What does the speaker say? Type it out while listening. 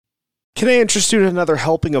Can I interest you in another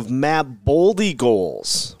helping of Matt Boldy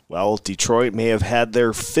goals? Well, Detroit may have had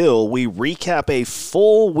their fill. We recap a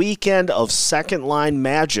full weekend of second-line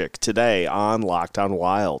magic today on Locked On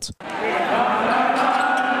Wild.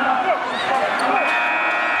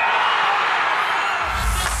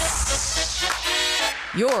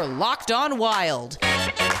 You're Locked On Wild,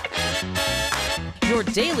 your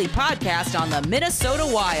daily podcast on the Minnesota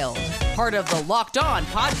Wild, part of the Locked On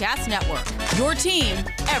Podcast Network, your team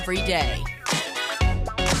every day.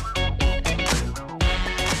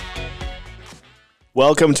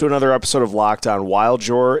 Welcome to another episode of Locked On Wild,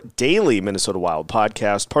 your daily Minnesota Wild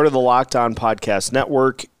podcast, part of the Locked On Podcast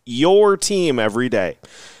Network, your team every day.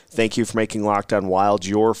 Thank you for making Locked On Wild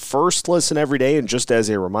your first listen every day, and just as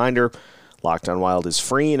a reminder, Locked On Wild is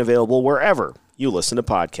free and available wherever you listen to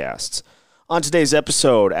podcasts. On today's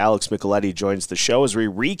episode, Alex Micheletti joins the show as we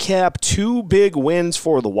recap two big wins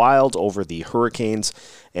for the Wild over the Hurricanes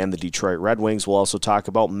and the Detroit Red Wings. We'll also talk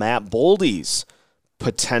about Matt Boldy's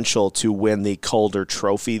potential to win the Calder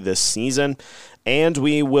Trophy this season, and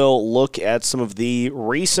we will look at some of the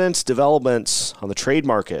recent developments on the trade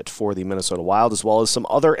market for the Minnesota Wild, as well as some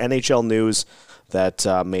other NHL news that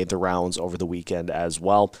made the rounds over the weekend as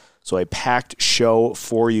well. So a packed show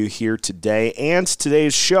for you here today, and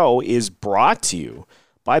today's show is brought to you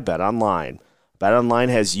by BetOnline. BetOnline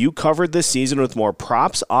has you covered this season with more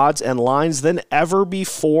props, odds, and lines than ever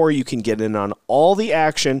before. You can get in on all the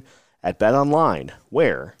action at BetOnline,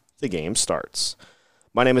 where the game starts.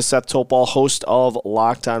 My name is Seth Topal, host of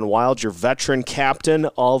Locked On Wild, your veteran captain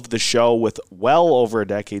of the show with well over a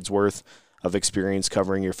decade's worth of experience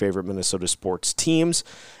covering your favorite Minnesota sports teams,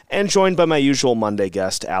 and joined by my usual Monday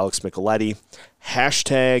guest, Alex Micheletti.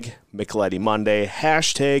 Hashtag Micheletti Monday,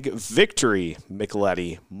 hashtag Victory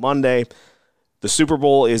Micheletti Monday. The Super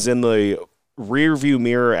Bowl is in the rearview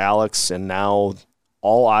mirror, Alex, and now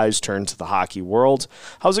all eyes turn to the hockey world.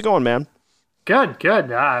 How's it going, man? Good.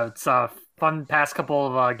 It's a fun past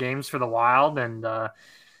couple of games for the Wild, and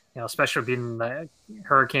especially beating the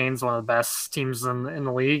Hurricanes, one of the best teams in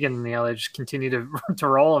the league, and they just continue to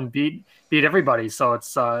roll and beat everybody. So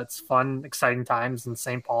it's fun, exciting times in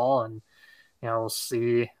St. Paul, and we'll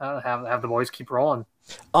see have the boys keep rolling.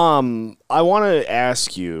 I want to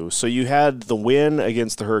ask you. So you had the win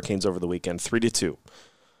against the Hurricanes over the weekend, 3-2.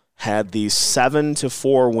 Had the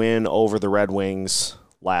 7-4 win over the Red Wings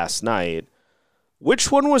last night.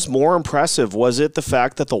 Which one was more impressive? Was it the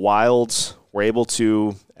fact that the Wilds were able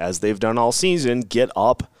to, as they've done all season, get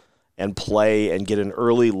up and play and get an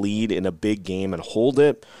early lead in a big game and hold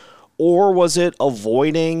it? Or was it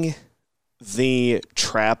avoiding the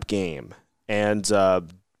trap game and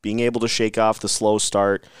being able to shake off the slow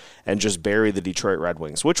start and just bury the Detroit Red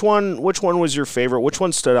Wings? Which one was your favorite? Which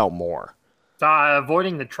one stood out more?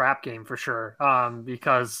 Avoiding the trap game for sure,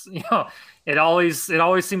 because it always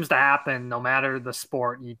seems to happen no matter the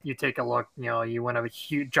sport. You take a look, you win a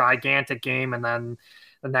huge gigantic game, and then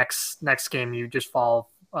the next game you just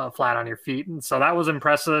fall flat on your feet. And so that was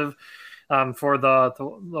impressive for the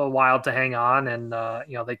Wild to hang on, and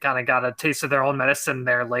they kind of got a taste of their own medicine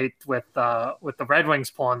there late with the Red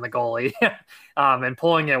Wings pulling the goalie and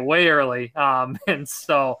pulling it way early, and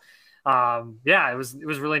so. It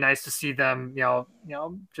was really nice to see them,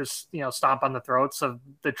 just stomp on the throats of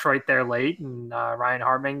Detroit there late, and Ryan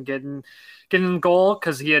Hartman getting the goal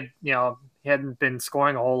because he hadn't been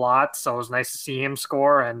scoring a whole lot, so it was nice to see him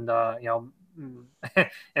score, and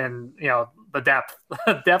and the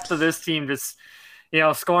depth of this team just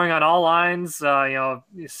scoring on all lines.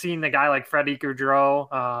 Seeing the guy like Freddie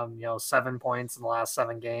Gaudreau, 7 points in the last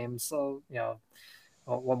 7 games, so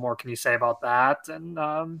what more can you say about that? And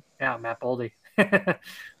Matt Boldy, the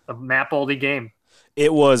Matt Boldy game.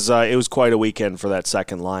 It was quite a weekend for that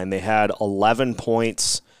second line. They had 11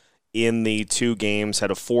 points in the 2 games,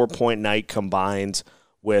 had a 4-point night combined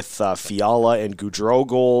with Fiala and Gaudreau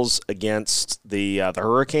goals against the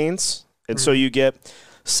Hurricanes. And so you get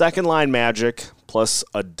second line magic plus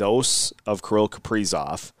a dose of Kirill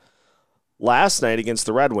Kaprizov. Last night against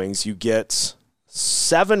the Red Wings, you get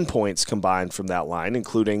 7 points combined from that line,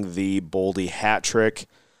 including the Boldy hat trick.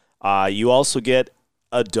 You also get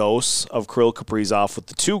a dose of Kirill Kaprizov with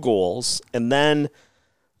the 2 goals, and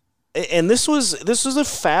this was a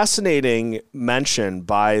fascinating mention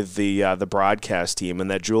by the broadcast team,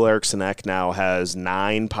 and that Joel Eriksson Ek now has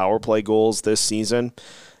 9 power play goals this season,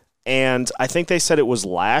 and I think they said it was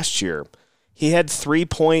last year he had 3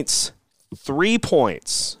 points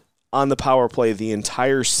on the power play the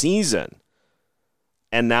entire season.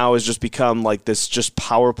 And now has just become like this just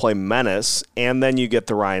power play menace. And then you get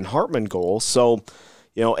the Ryan Hartman goal. So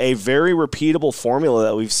a very repeatable formula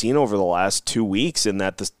that we've seen over the last 2 weeks, in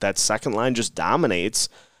that that second line just dominates,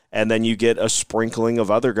 and then you get a sprinkling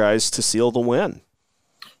of other guys to seal the win.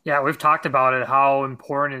 Yeah, we've talked about it, how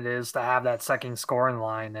important it is to have that second scoring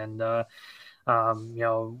line. And,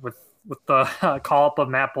 with the call up of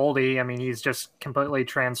Matt Boldy, I mean, he's just completely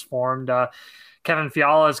transformed Kevin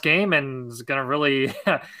Fiala's game, and is going to really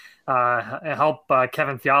help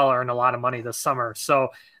Kevin Fiala earn a lot of money this summer. So,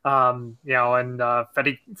 Freddie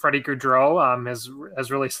Gaudreau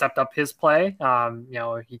has really stepped up his play.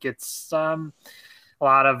 He gets a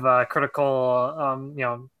lot of critical,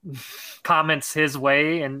 comments his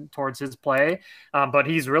way and towards his play, but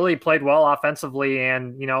he's really played well offensively,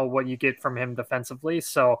 and what you get from him defensively.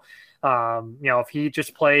 So, if he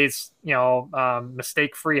just plays,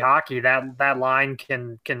 mistake-free hockey, that line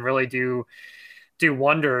can really do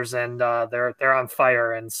wonders, and they're on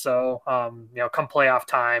fire. And so, come playoff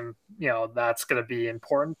time, that's going to be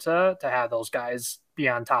important to have those guys be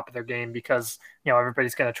on top of their game, because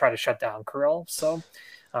everybody's going to try to shut down Kirill. So,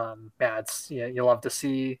 you love to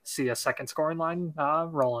see a second scoring line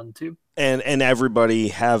rolling too. And everybody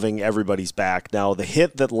having everybody's back. Now, the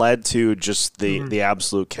hit that led to just the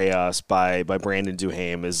absolute chaos by Brandon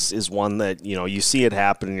Duhaime is one that, you see it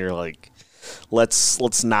happen and you're like,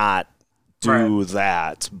 let's not do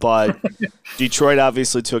that. But Detroit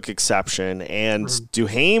obviously took exception, and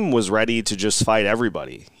Duhaime was ready to just fight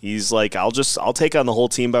everybody. He's like, I'll take on the whole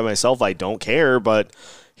team by myself. I don't care. But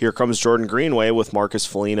here comes Jordan Greenway with Marcus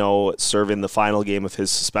Foligno serving the final game of his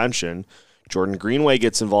suspension. Jordan Greenway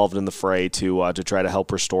gets involved in the fray to try to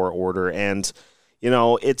help restore order. And,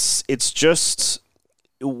 it's just,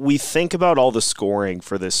 we think about all the scoring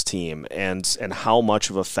for this team and how much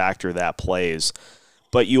of a factor that plays.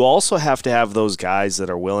 But you also have to have those guys that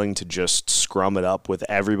are willing to just scrum it up with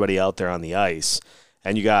everybody out there on the ice.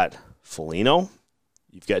 And you got Foligno,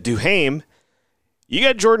 you've got Duhaime, you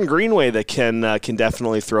got Jordan Greenway that can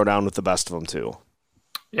definitely throw down with the best of them too.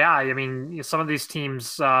 Yeah, I mean, some of these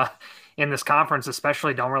teams in this conference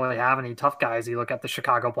especially don't really have any tough guys. You look at the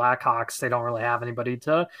Chicago Blackhawks; they don't really have anybody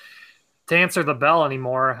to answer the bell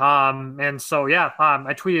anymore. And so,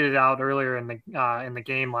 I tweeted it out earlier in the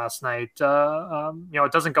game last night.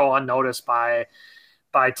 It doesn't go unnoticed by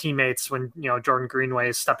teammates when, Jordan Greenway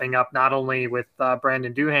is stepping up, not only with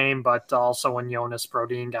Brandon Duhaime, but also when Jonas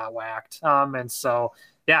Brodin got whacked. And so,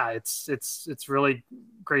 it's really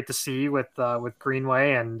great to see with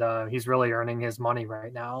Greenway, and he's really earning his money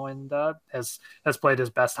right now, and has played his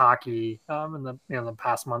best hockey in the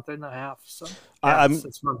past month and a half. So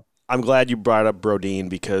it's fun. I'm glad you brought up Brodin,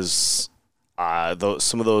 because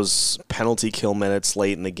some of those penalty kill minutes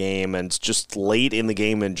late in the game, and just late in the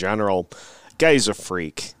game in general, guy's a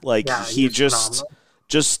freak. Like, he just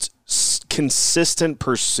consistent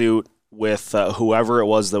pursuit with whoever it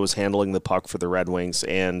was that was handling the puck for the Red Wings.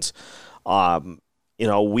 And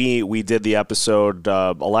we did the episode,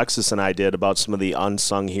 Alexis and I did, about some of the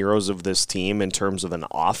unsung heroes of this team in terms of an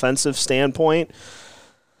offensive standpoint.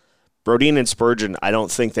 Brodin and Spurgeon, I don't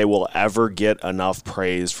think they will ever get enough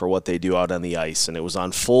praise for what they do out on the ice, and it was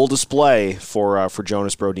on full display for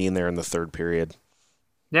Jonas Brodin there in the third period.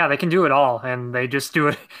 Yeah, they can do it all, and they just do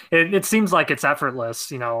it. It seems like it's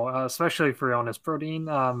effortless, especially for Jonas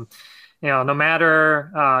Brodin. No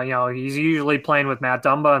matter, he's usually playing with Matt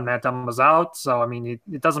Dumba, and Matt Dumba's out. So, I mean,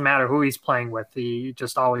 it doesn't matter who he's playing with. He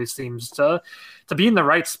just always seems to be in the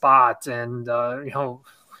right spot. And,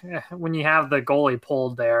 when you have the goalie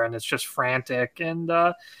pulled there and it's just frantic, and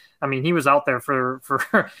he was out there for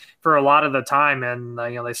a lot of the time, and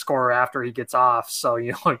they score after he gets off, so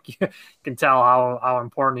you can tell how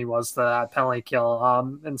important he was to that penalty kill.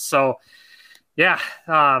 And so they're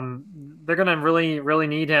gonna really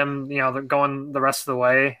need him, they're going the rest of the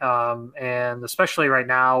way, and especially right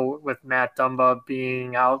now with Matt Dumba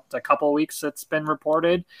being out a couple of weeks, it's been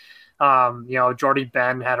reported. Jordy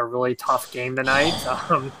Ben had a really tough game tonight.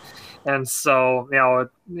 And so,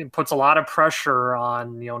 it puts a lot of pressure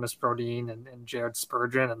on Jonas Brodin and Jared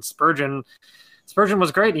Spurgeon. And Spurgeon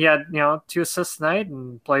was great. He had, 2 assists tonight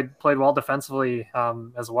and played well defensively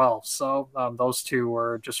as well. So those two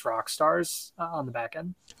were just rock stars on the back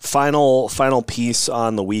end. Final piece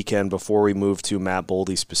on the weekend before we move to Matt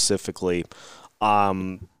Boldy specifically.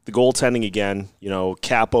 The goaltending again,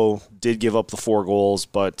 Capo did give up the 4 goals,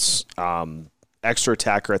 but extra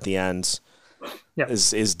attacker at the end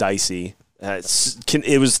is dicey. I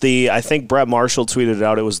think Brett Marshall tweeted it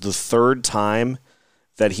out, it was the 3rd time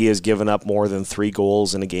that he has given up more than 3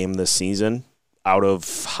 goals in a game this season out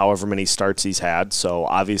of however many starts he's had. So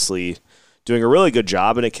obviously doing a really good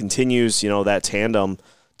job, and it continues, that tandem.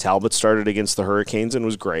 Talbot started against the Hurricanes and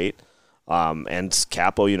was great. And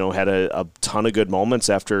Capo, had a ton of good moments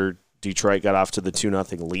after Detroit got off to the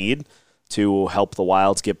 2-0 lead to help the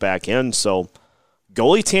Wilds get back in. So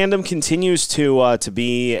goalie tandem continues to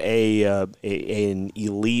be an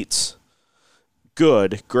elite,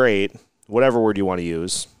 good, great, whatever word you want to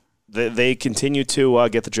use. They continue to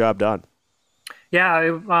get the job done.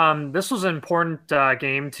 Yeah, this was an important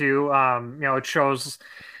game too. It shows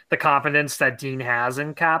the confidence that Dean has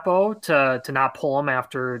in Capo to not pull him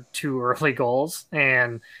after 2 early goals.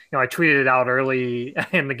 And, I tweeted it out early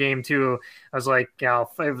in the game too. I was like,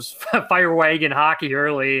 it was fire wagon hockey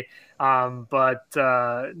early, but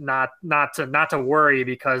not to worry,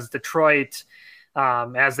 because Detroit,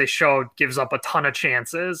 as they showed, gives up a ton of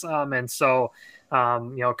chances. And so,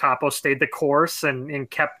 Capo stayed the course and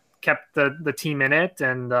kept the team in it,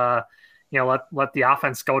 and let the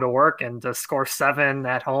offense go to work, and to score 7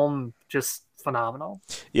 at home, just phenomenal.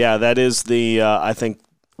 Yeah, that is the I think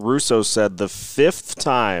Russo said the 5th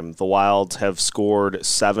time the Wild have scored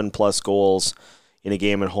 7+ goals in a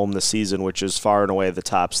game at home this season, which is far and away the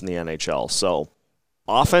tops in the NHL. So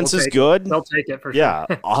offense is good. They'll take it for sure. Yeah,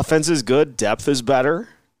 offense is good. Depth is better.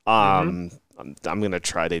 I'm going to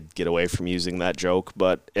try to get away from using that joke,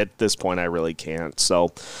 but at this point I really can't. So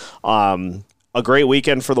a great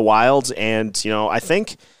weekend for the Wilds, and I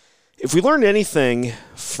think if we learned anything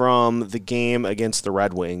from the game against the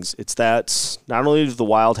Red Wings, it's that not only do the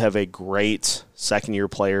Wild have a great second-year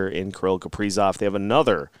player in Kirill Kaprizov, they have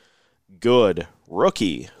another good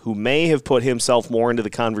rookie who may have put himself more into the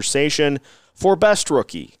conversation for best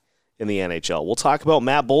rookie in the NHL. We'll talk about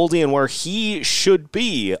Matt Boldy and where he should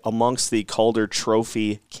be amongst the Calder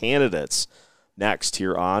Trophy candidates next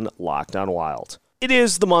here on Locked On Wild. It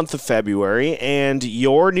is the month of February, and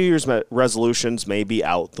your New Year's resolutions may be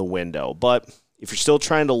out the window. But if you're still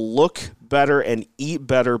trying to look better and eat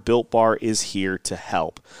better, Built Bar is here to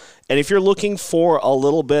help. And if you're looking for a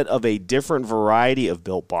little bit of a different variety of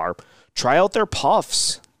Built Bar, try out their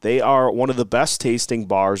Puffs. They are one of the best tasting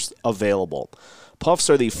bars available.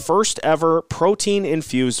 Puffs are the first ever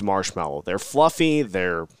protein-infused marshmallow. They're fluffy,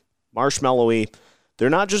 they're marshmallowy. They're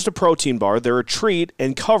not just a protein bar, they're a treat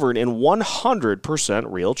and covered in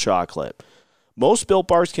 100% real chocolate. Most Built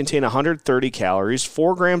Bars contain 130 calories,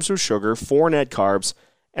 4 grams of sugar, 4 net carbs,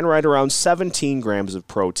 and right around 17 grams of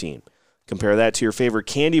protein. Compare that to your favorite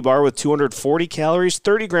candy bar with 240 calories,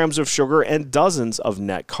 30 grams of sugar, and dozens of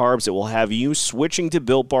net carbs. It will have you switching to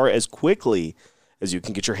Built Bar as quickly as you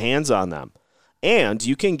can get your hands on them. And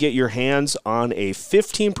you can get your hands on a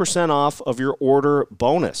 15% off of your order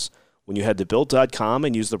bonus when you head to Built.com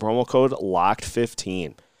and use the promo code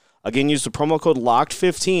LOCKED15. Again, use the promo code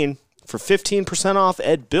LOCKED15 for 15% off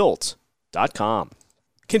at Built.com.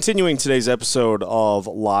 Continuing today's episode of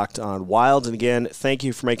Locked On Wild, and again, thank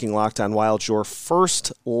you for making Locked On Wild your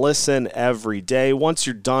first listen every day. Once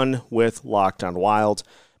you're done with Locked On Wild,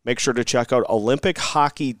 make sure to check out Olympic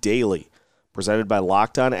Hockey Daily, presented by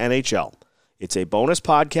Locked On NHL. It's a bonus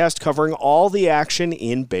podcast covering all the action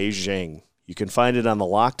in Beijing. You can find it on the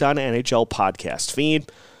Locked On NHL podcast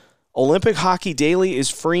feed. Olympic Hockey Daily is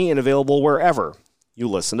free and available wherever you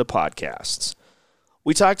listen to podcasts.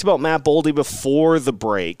 We talked about Matt Boldy before the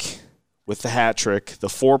break with the hat trick, the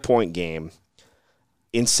 4-point game,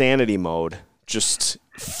 insanity mode, just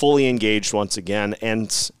fully engaged once again.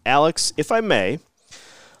 And Alex, if I may,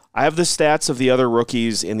 I have the stats of the other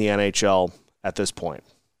rookies in the NHL at this point.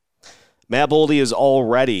 Matt Boldy is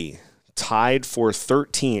already tied for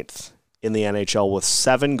 13th in the NHL with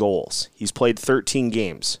 7 goals. He's played 13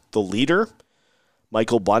 games. The leader,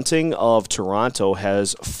 Michael Bunting of Toronto,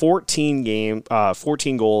 has 14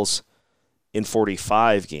 goals in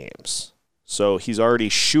 45 games. So he's already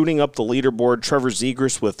shooting up the leaderboard. Trevor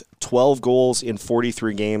Zegras with 12 goals in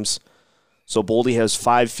 43 games. So Boldy has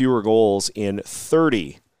 5 fewer goals in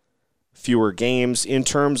 30 fewer games. In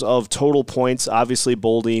terms of total points, obviously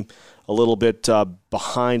Boldy a little bit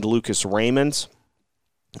behind Lucas Raymond.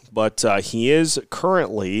 But he is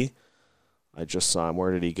currently, I just saw him,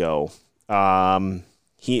 where did he go?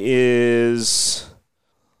 He is,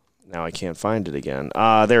 now I can't find it again.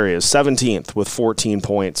 There he is, 17th with 14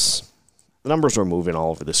 points. The numbers were moving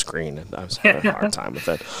all over the screen, and I was having a hard time with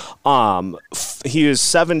it. He is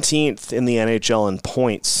 17th in the NHL in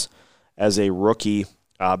points as a rookie.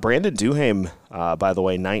 Brandon Duhaime, by the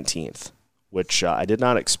way, 19th, which I did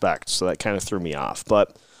not expect, so that kind of threw me off.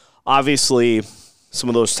 But obviously, some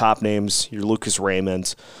of those top names, your Lucas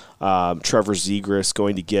Raymond, Trevor Zegras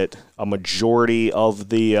going to get a majority of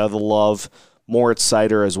the love. Moritz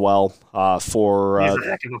Seider as well for he's a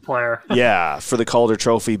heck of a player. Yeah, for the Calder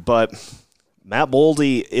Trophy. But Matt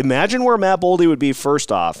Boldy, imagine where Matt Boldy would be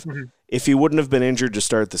first off if he wouldn't have been injured to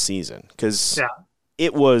start the season, because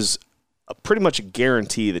it was pretty much a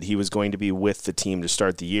guarantee that he was going to be with the team to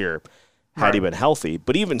start the year had he been healthy.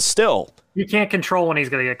 But even still, you can't control when he's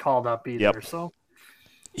going to get called up either. So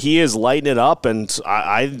he is lighting it up, and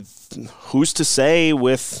I who's to say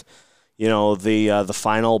with the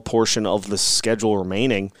final portion of the schedule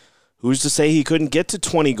remaining, who's to say he couldn't get to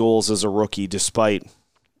 20 goals as a rookie despite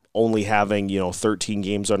only having 13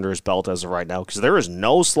 games under his belt as of right now, because there is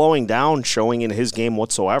no slowing down showing in his game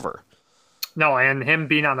whatsoever. No, and him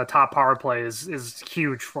being on the top power play is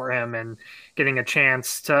huge for him, and getting a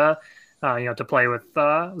chance to to play with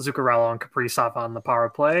Zuccarello and Kaprizov on the power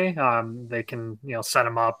play. They can set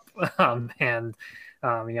him up, and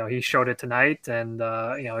he showed it tonight, and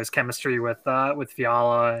his chemistry with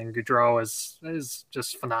Fiala and Gaudreau is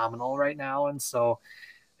just phenomenal right now, and so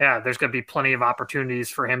there's going to be plenty of opportunities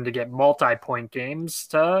for him to get multi-point games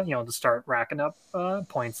to start racking up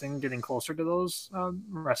points and getting closer to those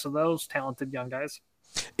rest of those talented young guys.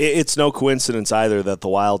 It's no coincidence either that the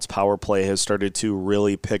Wild's power play has started to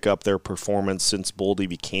really pick up their performance since Boldy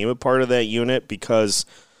became a part of that unit, because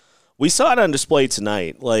we saw it on display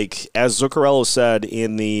tonight. Like, as Zuccarello said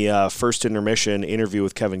in the first intermission interview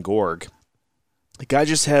with Kevin Gorg, the guy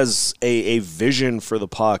just has a vision for the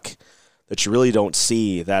puck that you really don't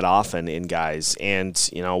see that often in guys. And,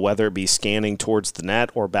 whether it be scanning towards the net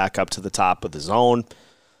or back up to the top of the zone,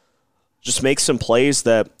 just makes some plays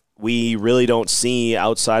that we really don't see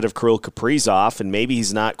outside of Kirill Kaprizov, and maybe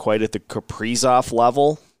he's not quite at the Kaprizov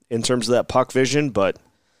level in terms of that puck vision, but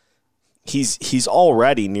he's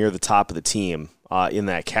already near the top of the team in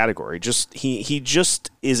that category. He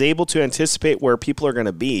just is able to anticipate where people are going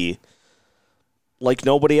to be like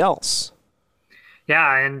nobody else.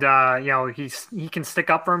 Yeah, and he can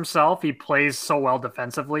stick up for himself. He plays so well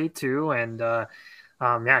defensively too, and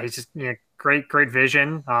he's just great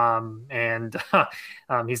vision, and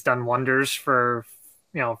he's done wonders for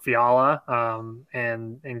Fiala,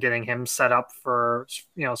 and getting him set up for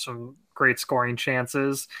some great scoring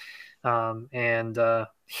chances, it's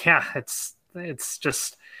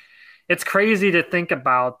crazy to think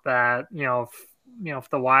about that. If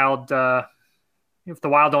the Wild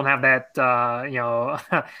don't have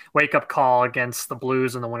that wake up call against the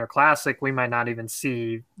Blues in the Winter Classic, we might not even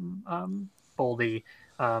see Boldy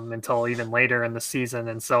until even later in the season.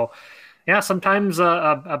 And so, sometimes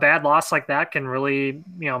a bad loss like that can really,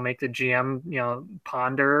 make the GM,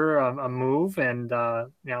 ponder a move. And,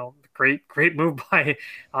 great move by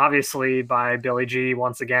Billy G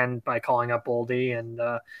once again, by calling up Boldy. And,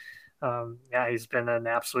 he's been an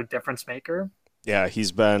absolute difference maker. Yeah,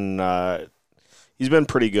 he's been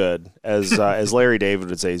pretty good. As Larry David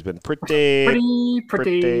would say, he's been pretty good.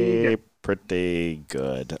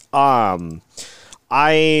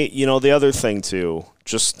 The other thing too,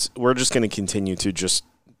 we're just going to continue to just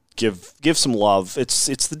give some love.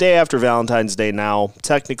 It's the day after Valentine's Day now,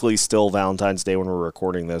 technically still Valentine's Day when we're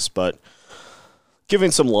recording this, but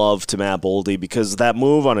giving some love to Matt Boldy, because that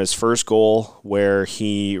move on his first goal where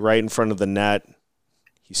he, right in front of the net,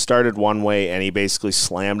 he started one way and he basically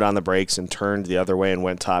slammed on the brakes and turned the other way and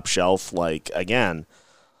went top shelf. Like, again,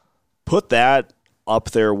 put that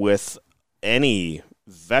up there with any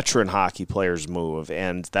veteran hockey player's move,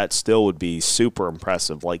 and that still would be super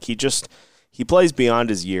impressive. Like, he plays beyond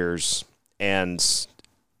his years, and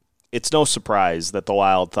it's no surprise that the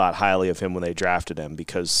Wild thought highly of him when they drafted him,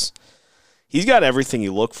 because he's got everything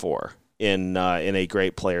you look for in a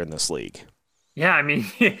great player in this league. Yeah, I mean,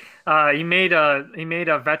 he made a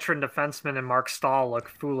veteran defenseman in Mark Stahl look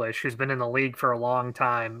foolish, who's been in the league for a long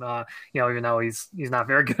time. Even though he's not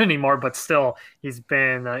very good anymore, but still he's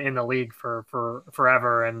been in the league for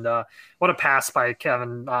forever. And what a pass by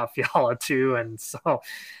Kevin Fiala too. And so,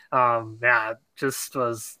 just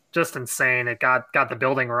was just insane. It got the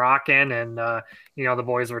building rocking, and the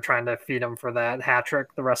boys were trying to feed him for that hat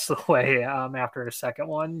trick the rest of the way after his second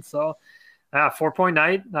one. So. 4-point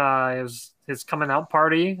night. It was his coming out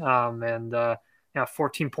party.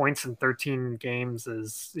 14 points in 13 games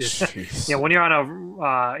is when you're on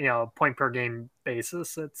a point per game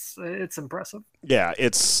basis, it's impressive. Yeah,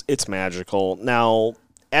 it's magical. Now,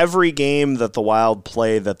 every game that the Wild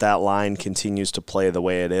play that line continues to play the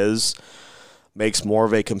way it is makes more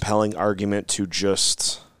of a compelling argument to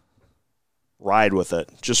just ride with it.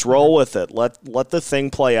 Just roll with it. Let the thing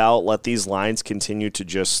play out. Let these lines continue to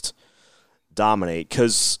just dominate,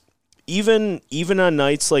 because even on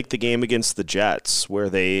nights like the game against the Jets, where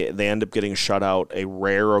they end up getting shut out, a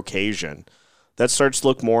rare occasion, that starts to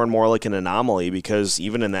look more and more like an anomaly, because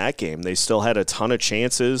even in that game they still had a ton of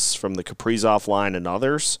chances from the Kaprizov line and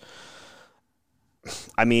others.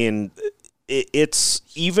 I mean, it's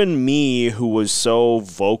even me who was so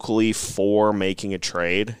vocally for making a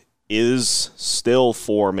trade is still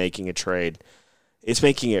for making a trade. It's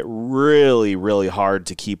making it really, really hard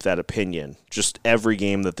to keep that opinion. Just every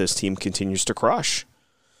game that this team continues to crush.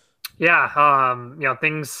 Yeah,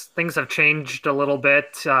 things have changed a little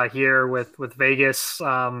bit here with Vegas.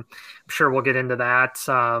 I'm sure we'll get into that.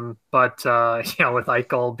 But with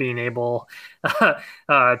Eichel being able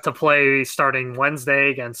to play starting Wednesday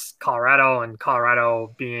against Colorado, and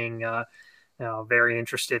Colorado being very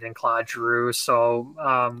interested in Claude Giroux, so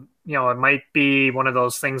it might be one of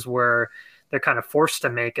those things where they're kind of forced to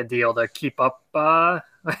make a deal to keep up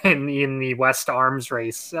in the West Arms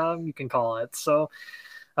race, you can call it. So.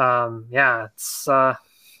 It's going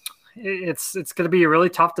to be a really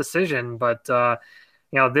tough decision, but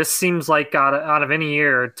this seems like out of any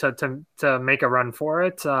year to make a run for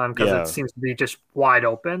it because it seems to be just wide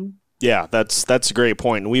open. Yeah, that's a great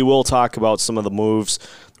point. And we will talk about some of the moves.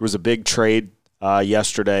 There was a big trade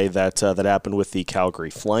yesterday that happened with the Calgary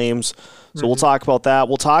Flames. So we'll talk about that.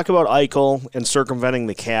 We'll talk about Eichel and circumventing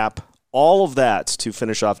the cap. All of that to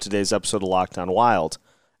finish off today's episode of Locked On Wild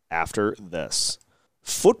after this.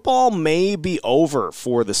 Football may be over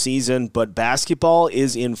for the season, but basketball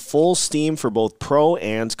is in full steam for both pro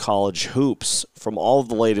and college hoops. From all of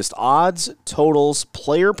the latest odds, totals,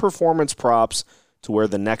 player performance props, to where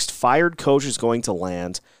the next fired coach is going to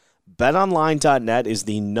land, BetOnline.net is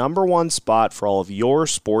the number one spot for all of your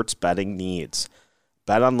sports betting needs.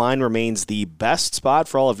 BetOnline remains the best spot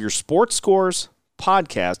for all of your sports scores,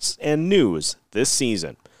 podcasts, and news this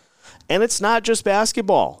season. And it's not just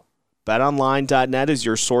basketball. BetOnline.net is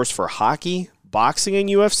your source for hockey, boxing, and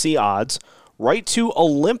UFC odds, right to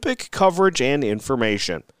Olympic coverage and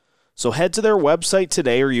information. So head to their website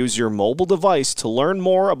today or use your mobile device to learn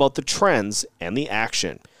more about the trends and the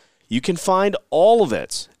action. You can find all of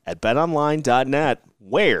it at BetOnline.net,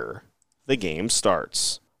 where the game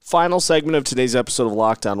starts. Final segment of today's episode of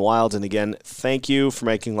Locked On Wild, and again, thank you for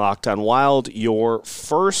making Locked On Wild your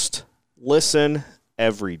first listen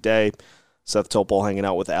every day. Seth Topol hanging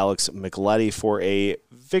out with Alex Micheletti for a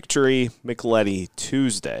Victory Micheletti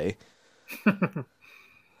Tuesday.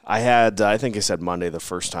 I think I said Monday the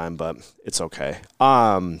first time, but it's okay.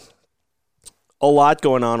 A lot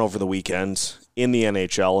going on over the weekend in the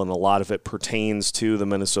NHL, and a lot of it pertains to the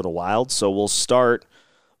Minnesota Wild. So we'll start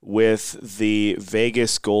with the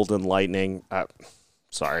Vegas Golden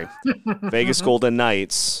Vegas Golden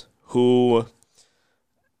Knights, who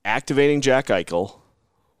activating Jack Eichel.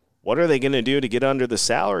 What are they going to do to get under the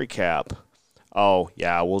salary cap? Oh,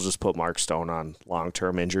 yeah, we'll just put Mark Stone on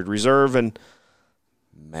long-term injured reserve and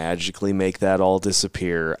magically make that all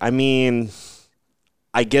disappear. I mean,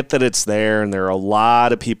 I get that it's there, and there are a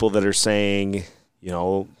lot of people that are saying,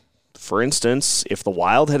 for instance, if the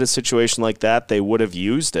Wild had a situation like that, they would have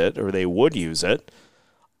used it, or they would use it.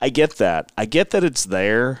 I get that. I get that it's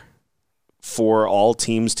there for all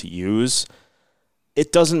teams to use.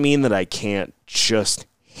 It doesn't mean that I can't just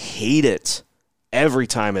hate it every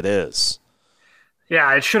time it is.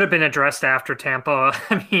 Yeah, it should have been addressed after Tampa.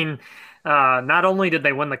 I mean, not only did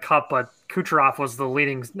they win the cup, but Kucherov was the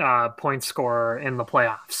leading point scorer in the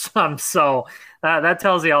playoffs. So that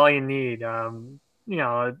tells you all you need.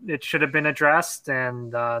 It should have been addressed,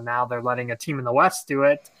 and now they're letting a team in the West do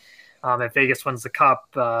it. If Vegas wins the cup,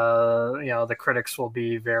 the critics will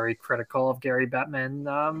be very critical of Gary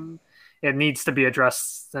Bettman. It needs to be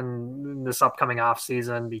addressed in this upcoming off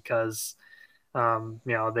season because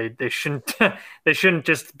they shouldn't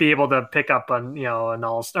just be able to pick up an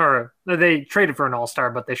all-star. They traded for an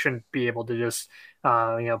all-star, but they shouldn't be able to just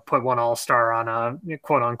put one all-star on a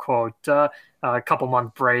quote unquote a couple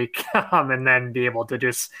month break and then be able to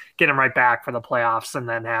just get him right back for the playoffs and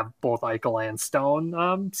then have both Eichel and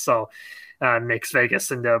Stone. So it makes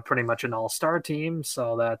Vegas into pretty much an all-star team.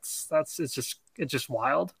 So it's just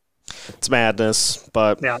wild. It's madness,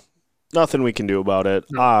 but nothing we can do about it.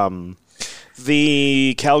 No.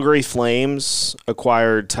 The Calgary Flames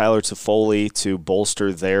acquired Tyler Toffoli to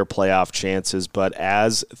bolster their playoff chances, but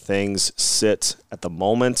as things sit at the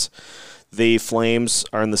moment, the Flames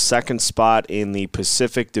are in the second spot in the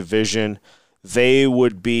Pacific Division. They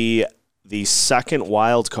would be the second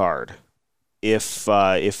wild card if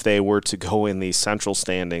they were to go in the Central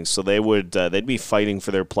standings. So they'd be fighting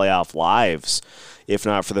for their playoff lives, if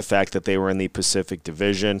not for the fact that they were in the Pacific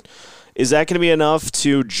Division. Is that going to be enough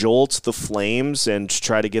to jolt the Flames and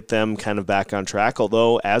try to get them kind of back on track?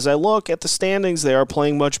 Although, as I look at the standings, they are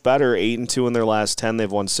playing much better. 8-2 in their last 10.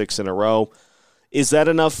 They've won 6 in a row. Is that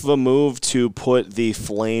enough of a move to put the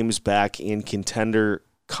Flames back in contender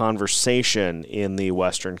conversation in the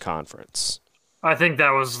Western Conference? I think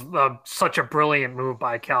that was such a brilliant move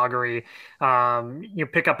by Calgary. You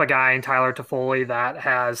pick up a guy in Tyler Toffoli that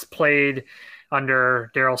has played under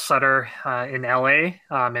Daryl Sutter in LA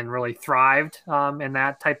and really thrived in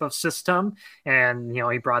that type of system. And,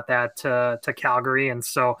 he brought that to Calgary. And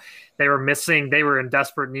so they were in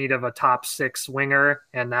desperate need of a top six winger.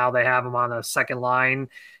 And now they have him on a second line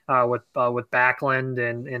with Backlund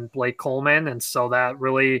and Blake Coleman. And so that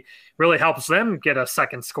really, really helps them get a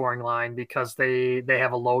second scoring line because they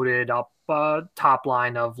have a loaded up top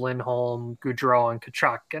line of Lindholm, Gaudreau, and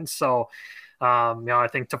Tkachuk. And so, I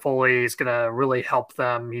think Toffoli is going to really help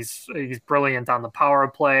them. He's brilliant on the power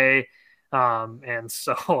play. And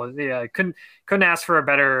so, yeah, couldn't ask for a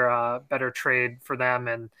better trade for them.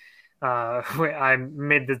 And I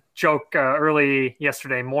made the joke early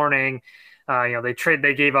yesterday morning.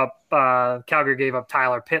 Calgary gave up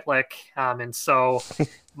Tyler Pitlick. And so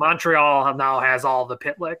Montreal now has all the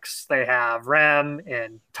Pitlicks. They have Rem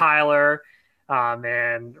and Tyler.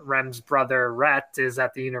 And Rem's brother Rhett is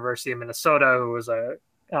at the University of Minnesota, who was a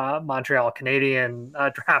Montreal Canadian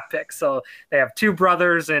draft pick. So they have two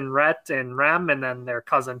brothers in Rhett and Rem, and then their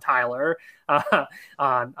cousin Tyler on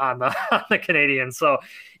the Canadians. So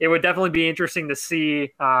it would definitely be interesting to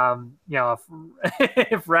see,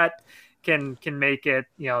 if Rhett can make it,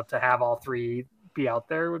 to have all three be out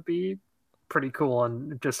there would be pretty cool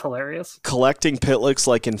and just hilarious. Collecting Pitlicks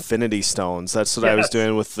like Infinity Stones. That's what I was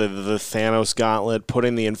doing with the Thanos gauntlet,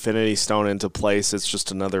 putting the Infinity Stone into place. It's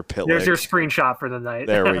just another Pitlick. There's your screenshot for the night.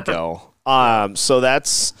 There we go. So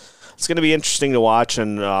it's going to be interesting to watch.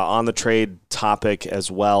 And on the trade topic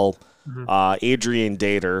as well, Adrian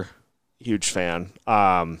Dater, huge fan.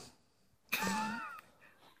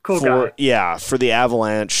 Cool guy. Yeah, for the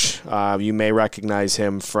Avalanche, you may recognize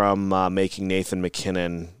him from making Nathan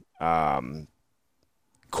McKinnon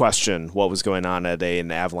question what was going on at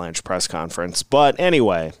an Avalanche press conference. But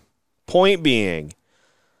anyway, point being,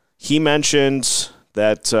 he mentioned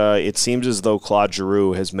that it seems as though Claude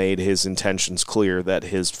Giroux has made his intentions clear that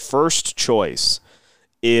his first choice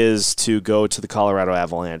is to go to the Colorado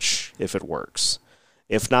Avalanche if it works.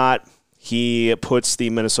 If not, he puts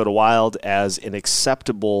the Minnesota Wild as an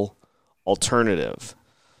acceptable alternative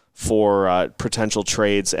for potential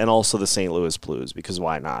trades, and also the St. Louis Blues, because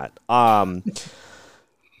why not? I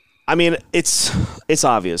mean, it's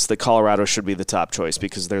obvious that Colorado should be the top choice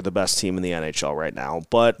because they're the best team in the NHL right now.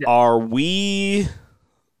 But are we?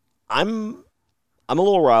 I'm a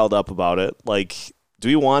little riled up about it. Like, do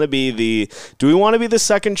we want to be the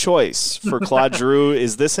second choice for Claude Giroux?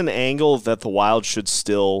 Is this an angle that the Wild should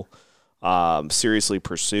still seriously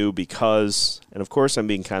pursue? Because, and of course, I'm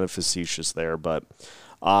being kind of facetious there, but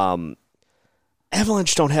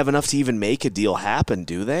Avalanche don't have enough to even make a deal happen,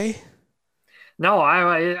 do they? No,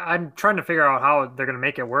 I'm trying to figure out how they're going to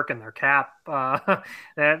make it work in their cap.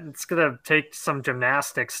 It's going to take some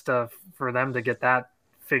gymnastics for them to get that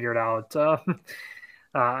figured out.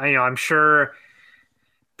 I'm sure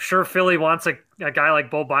Philly wants a guy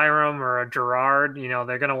like Bo Byram or a Girard.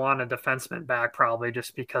 They're going to want a defenseman back probably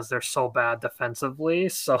just because they're so bad defensively.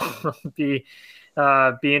 So be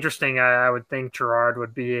interesting. I would think Girard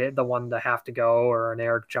would be the one to have to go, or an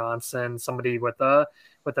Eric Johnson, somebody with a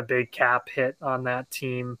big cap hit on that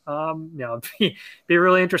team. Be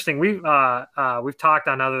really interesting. We've talked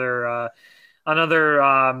on other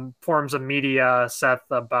forms of media,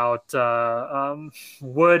 Seth, about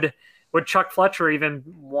would Chuck Fletcher even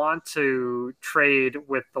want to trade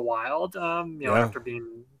with the Wild? After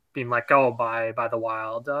being let go by the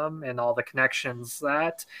Wild, and all the connections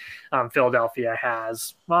that Philadelphia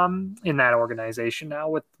has in that organization now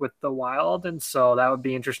with the Wild. And so that would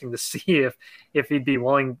be interesting to see if he'd be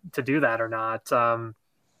willing to do that or not. A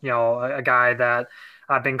guy that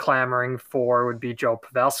I've been clamoring for would be Joe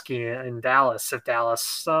Pavelski in Dallas. If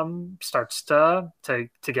Dallas starts to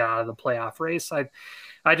get out of the playoff race,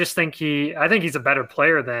 I just think he's a better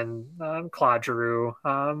player than Claude Giroux.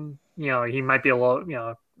 He might be a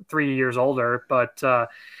little, 3 years older, but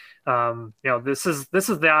this is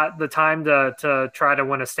the time to try to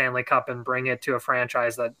win a Stanley Cup and bring it to a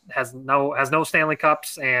franchise that has no Stanley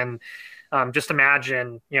Cups. And just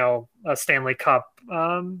imagine, a Stanley Cup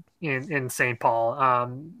in St. Paul.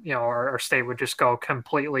 Our state would just go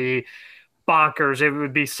completely bonkers. It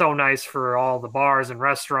would be so nice for all the bars and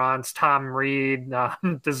restaurants. Tom Reed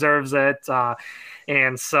deserves it.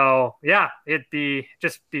 And so, it'd be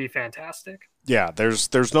fantastic. Yeah,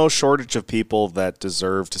 there's no shortage of people that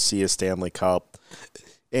deserve to see a Stanley Cup.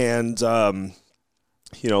 And, Lou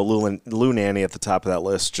Nanne at the top of that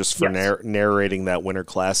list just for narrating that Winter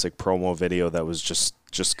Classic promo video that was just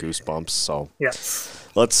goosebumps. So yes,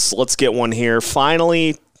 let's get one here.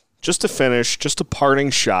 Finally, just to finish, just a parting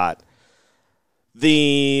shot,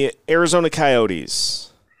 the Arizona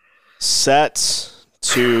Coyotes set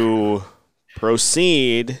to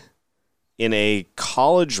proceed in a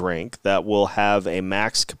college rink that will have a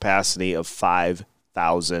max capacity of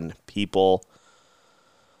 5,000 people.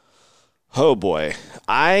 Oh boy.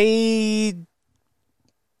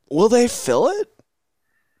 Will they fill it?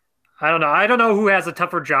 I don't know. I don't know who has a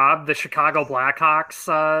tougher job, the Chicago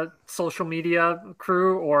Blackhawks social media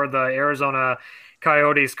crew or the Arizona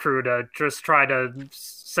Coyotes crew, to just try to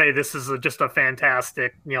say this is just a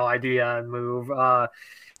fantastic, idea and move.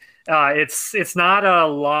 It's not a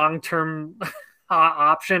long-term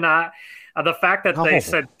option. The fact that they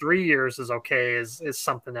said 3 years is okay is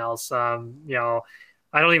something else. I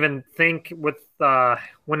don't even think with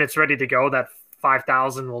when it's ready to go that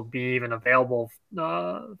 5,000 will be even available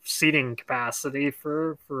seating capacity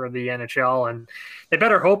for the NHL, and they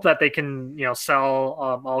better hope that they can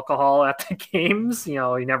sell alcohol at the games.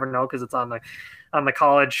 You never know because it's on the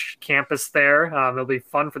college campus there. It'll be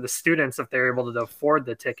fun for the students if they're able to afford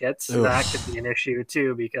the tickets. Oof. That could be an issue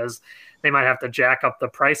too because they might have to jack up the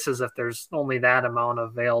prices if there's only that amount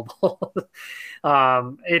available.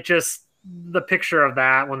 The picture of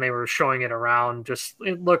that when they were showing it around,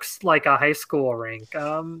 it looks like a high school rink.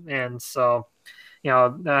 And so,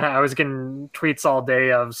 I was getting tweets all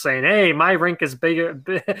day of saying, "Hey, my rink is bigger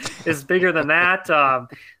than that."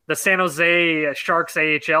 The San Jose Sharks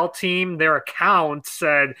AHL team, their account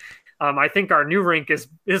said, "I think our new rink is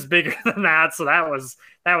bigger than that." So that was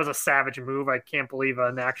a savage move. I can't believe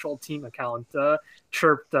an actual team account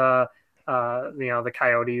chirped the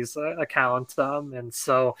Coyotes account, and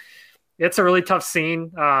so. It's a really tough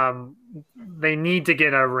scene. They need to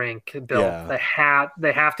get a rink built. Yeah.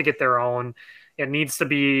 They have to get their own. It needs to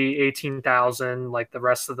be 18,000 like the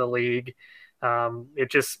rest of the league.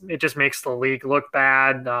 It just makes the league look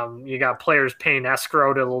bad. You got players paying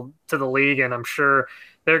escrow to the league, and I'm sure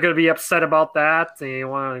they're going to be upset about that. They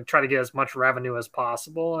want to try to get as much revenue as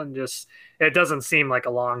possible, and it doesn't seem like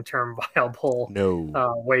a long-term viable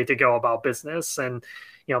way to go about business. And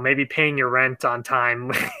maybe paying your rent on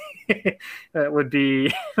time. That would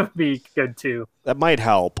be good too. That might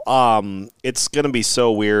help. It's going to be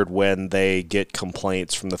so weird when they get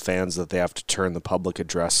complaints from the fans that they have to turn the public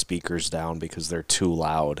address speakers down because they're too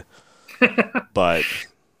loud. But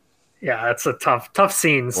yeah, it's a tough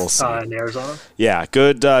scenes in Arizona. Yeah,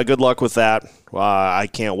 good luck with that. I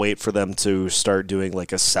can't wait for them to start doing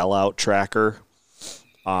like a sellout tracker.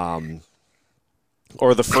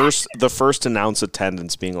 Or the first announced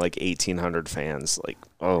attendance being like 1,800 fans. Like,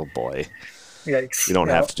 oh boy. Yikes. We don't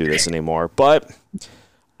have to do this anymore. But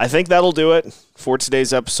I think that'll do it for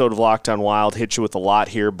today's episode of Locked On Wild. Hit you with a lot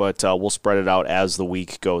here, but we'll spread it out as the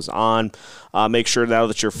week goes on. Make sure now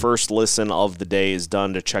that your first listen of the day is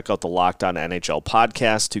done to check out the Locked On NHL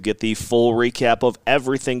podcast to get the full recap of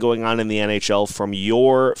everything going on in the NHL from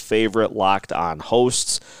your favorite Locked On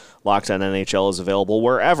hosts. Locked On NHL is available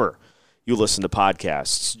wherever you listen to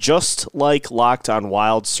podcasts. Just like Locked On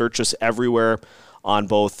Wild, search us everywhere on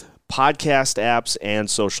both podcast apps and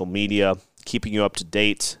social media, keeping you up to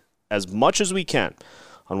date as much as we can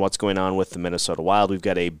on what's going on with the Minnesota Wild. We've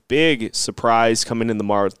got a big surprise coming in the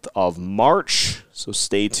month of March, so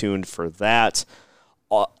stay tuned for that.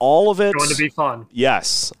 All of it going to be fun.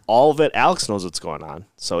 Yes, all of it. Alex knows what's going on,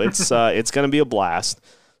 so it's going to be a blast.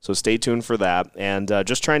 So stay tuned for that, and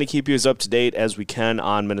just trying to keep you as up to date as we can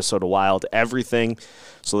on Minnesota Wild, everything,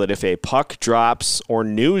 so that if a puck drops or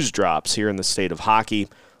news drops here in the state of hockey,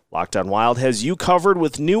 Locked On Wild has you covered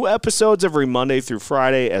with new episodes every Monday through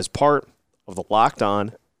Friday as part of the Locked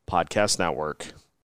On Podcast Network.